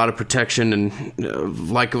give a lot of protection, and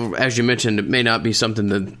like as you mentioned, it may not be something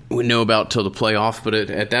that we know about till the playoff, but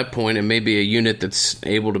at that point, it may be a unit that's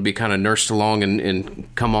able to be kind of nursed along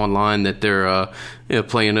and come online, that they're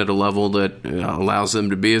playing at a level that allows them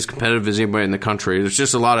to be as competitive as anybody in the country. There's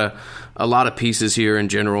just a lot of pieces here in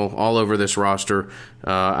general all over this roster.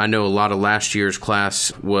 I know a lot of last year's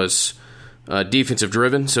class was defensive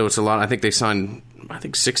driven, so it's a lot. I think they signed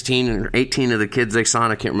 16 or 18 of the kids they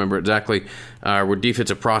signed, I can't remember exactly, were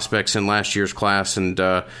defensive prospects in last year's class. And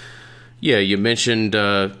you mentioned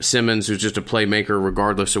Simmons, who's just a playmaker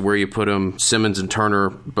regardless of where you put him. Simmons and Turner,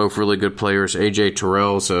 both really good players. A.J.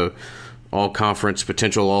 Terrell's a all-conference,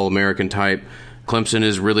 potential All-American type. Clemson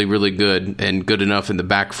is really, really good, and good enough in the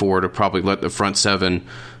back four to probably let the front seven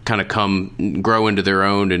kind of grow into their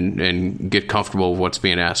own and get comfortable with what's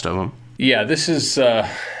being asked of them. Yeah, this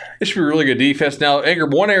should be a really good defense. Now,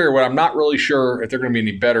 Ingram, one area where I'm not really sure if they're going to be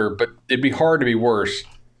any better, but it'd be hard to be worse.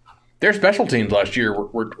 Their special teams last year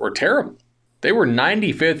were terrible. They were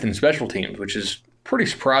 95th in special teams, which is pretty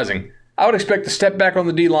surprising. I would expect a step back on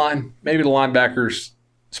the D-line, maybe the linebackers,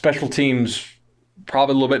 special teams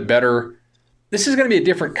probably a little bit better. This is going to be a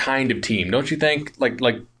different kind of team, don't you think? Like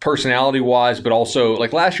personality-wise, but also,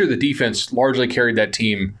 like last year, the defense largely carried that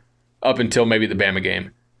team up until maybe the Bama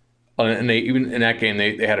game. And they even in that game,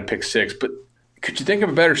 they had a pick six. But could you think of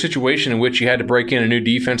a better situation in which you had to break in a new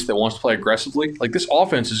defense that wants to play aggressively? Like, this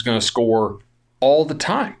offense is going to score all the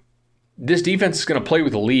time. This defense is going to play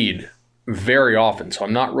with a lead very often. So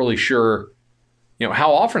I'm not really sure,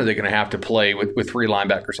 how often are they going to have to play with three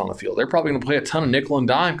linebackers on the field? They're probably going to play a ton of nickel and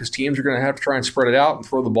dime because teams are going to have to try and spread it out and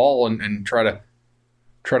throw the ball and try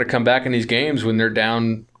to come back in these games when they're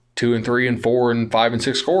down 2 and 3 and 4 and 5 and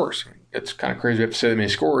 6 scores. It's kind of crazy to have to say that many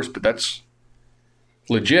scores, but that's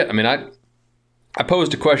legit. I mean, I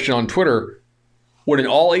posed a question on Twitter: would an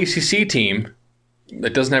all ACC team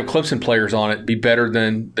that doesn't have Clemson players on it be better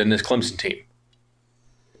than this Clemson team?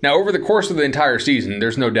 Now, over the course of the entire season,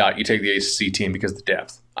 there's no doubt you take the ACC team because of the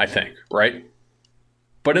depth, I think, right?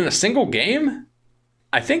 But in a single game,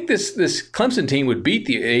 I think this Clemson team would beat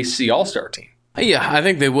the ACC All-Star team. Yeah, I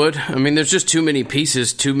think they would. I mean, there's just too many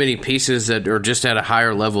pieces that are just at a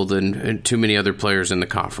higher level than too many other players in the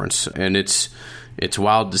conference. And it's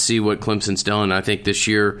wild to see what Clemson's done. I think this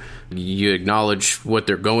year you acknowledge what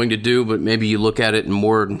they're going to do, but maybe you look at it and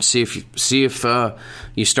more and see if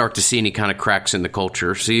you start to see any kind of cracks in the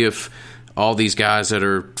culture. See if all these guys that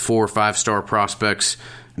are 4 or 5 star prospects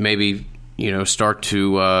maybe start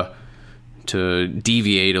to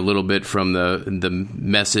deviate a little bit from the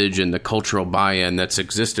message and the cultural buy-in that's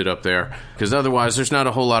existed up there. Because otherwise, there's not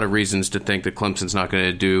a whole lot of reasons to think that Clemson's not going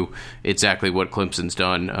to do exactly what Clemson's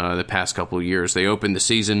done the past couple of years. They opened the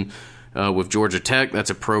season with Georgia Tech. That's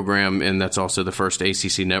a program, and that's also the first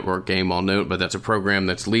ACC network game, I'll note, but that's a program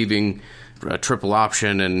that's leaving a triple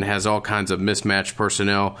option and has all kinds of mismatched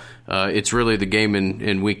personnel. It's really the game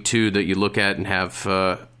in week 2 that you look at and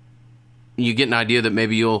have you get an idea that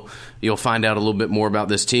maybe you'll find out a little bit more about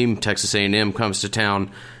this team. Texas A&M comes to town,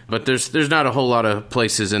 but there's not a whole lot of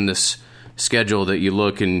places in this schedule that you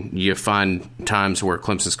look and you find times where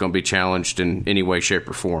Clemson's going to be challenged in any way, shape,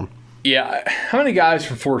 or form. Yeah, how many guys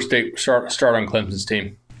from Florida State start on Clemson's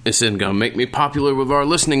team? This isn't going to make me popular with our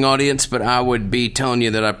listening audience, but I would be telling you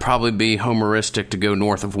that I'd probably be homeristic to go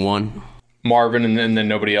north of 1. Marvin and then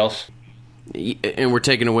nobody else? And we're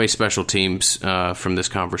taking away special teams from this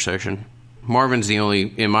conversation. Marvin's the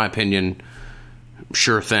only, in my opinion,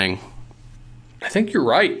 sure thing. I think you're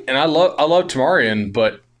right. And I love Tamarian,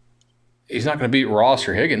 but he's not going to beat Ross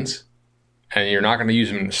or Higgins. And you're not going to use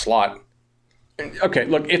him in the slot. Okay,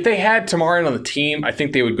 look, if they had Tamarian on the team, I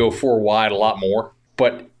think they would go 4 wide a lot more.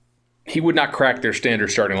 But he would not crack their standard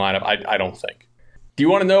starting lineup, I don't think. Do you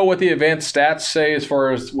want to know what the advanced stats say as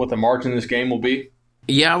far as what the margin of this game will be?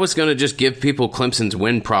 Yeah, I was going to just give people Clemson's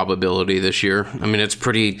win probability this year. I mean, it's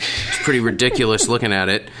pretty ridiculous looking at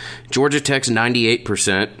it. Georgia Tech's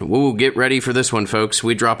 98%. We'll get ready for this one, folks.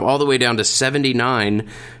 We drop all the way down to 79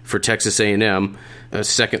 for Texas A&M.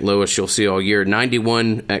 Second lowest you'll see all year.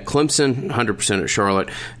 91 at Clemson, 100% at Charlotte,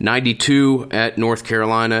 92 at North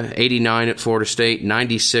Carolina, 89 at Florida State,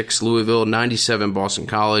 96 Louisville, 97 Boston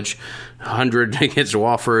College, 100 against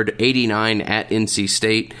Wofford, 89 at NC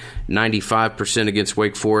State, 95% against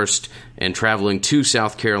Wake Forest, and traveling to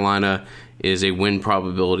South Carolina is a win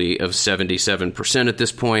probability of 77% at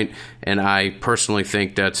this point, and I personally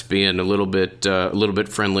think that's being a little bit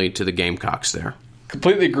friendly to the Gamecocks there.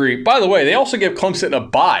 Completely agree. By the way, they also give Clemson a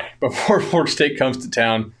bye before Florida State comes to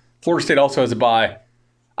town. Florida State also has a bye.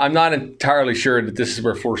 I'm not entirely sure that this is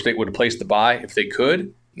where Florida State would have placed the bye if they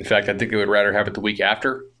could. In fact, I think they would rather have it the week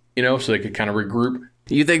after, so they could kind of regroup.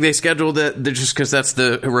 You think they scheduled it just because that's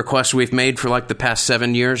the request we've made for like the past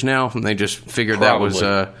 7 years now, and they just figured Probably.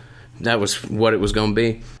 that was what it was going to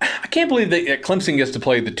be? I can't believe that Clemson gets to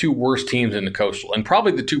play the two worst teams in the Coastal, and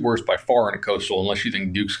probably the two worst by far in the Coastal, unless you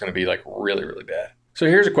think Duke's going to be like really, really bad. So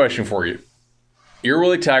here's a question for you. You're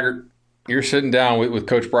Willie Taggart. You're sitting down with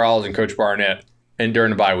Coach Brawls and Coach Barnett, and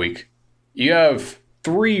during the bye week, you have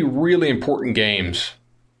 3 really important games.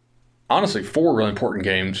 Honestly, 4 really important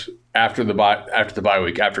games after the bye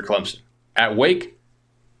week, after Clemson. At Wake,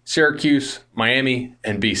 Syracuse, Miami,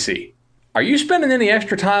 and BC. Are you spending any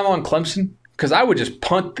extra time on Clemson? Because I would just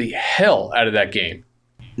punt the hell out of that game.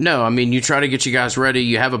 No, I mean, you try to get you guys ready.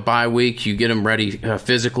 You have a bye week. You get them ready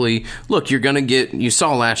physically. Look, you're going to get – you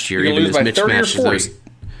saw last year, even as mismatches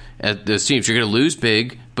those teams, you're going to lose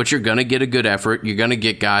big, but you're going to get a good effort. You're going to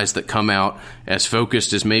get guys that come out as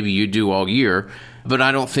focused as maybe you do all year. But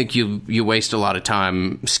I don't think you waste a lot of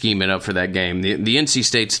time scheming up for that game. The NC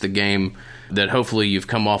State's the game that hopefully you've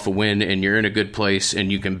come off a win and you're in a good place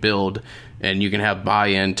and you can build and you can have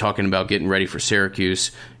buy-in talking about getting ready for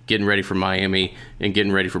Syracuse, getting ready for Miami, and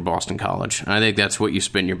getting ready for Boston College. I think that's what you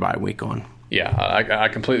spend your bye week on. Yeah, I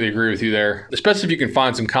completely agree with you there, especially if you can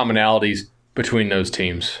find some commonalities between those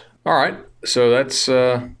teams. All right, so that's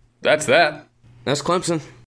that. That's Clemson.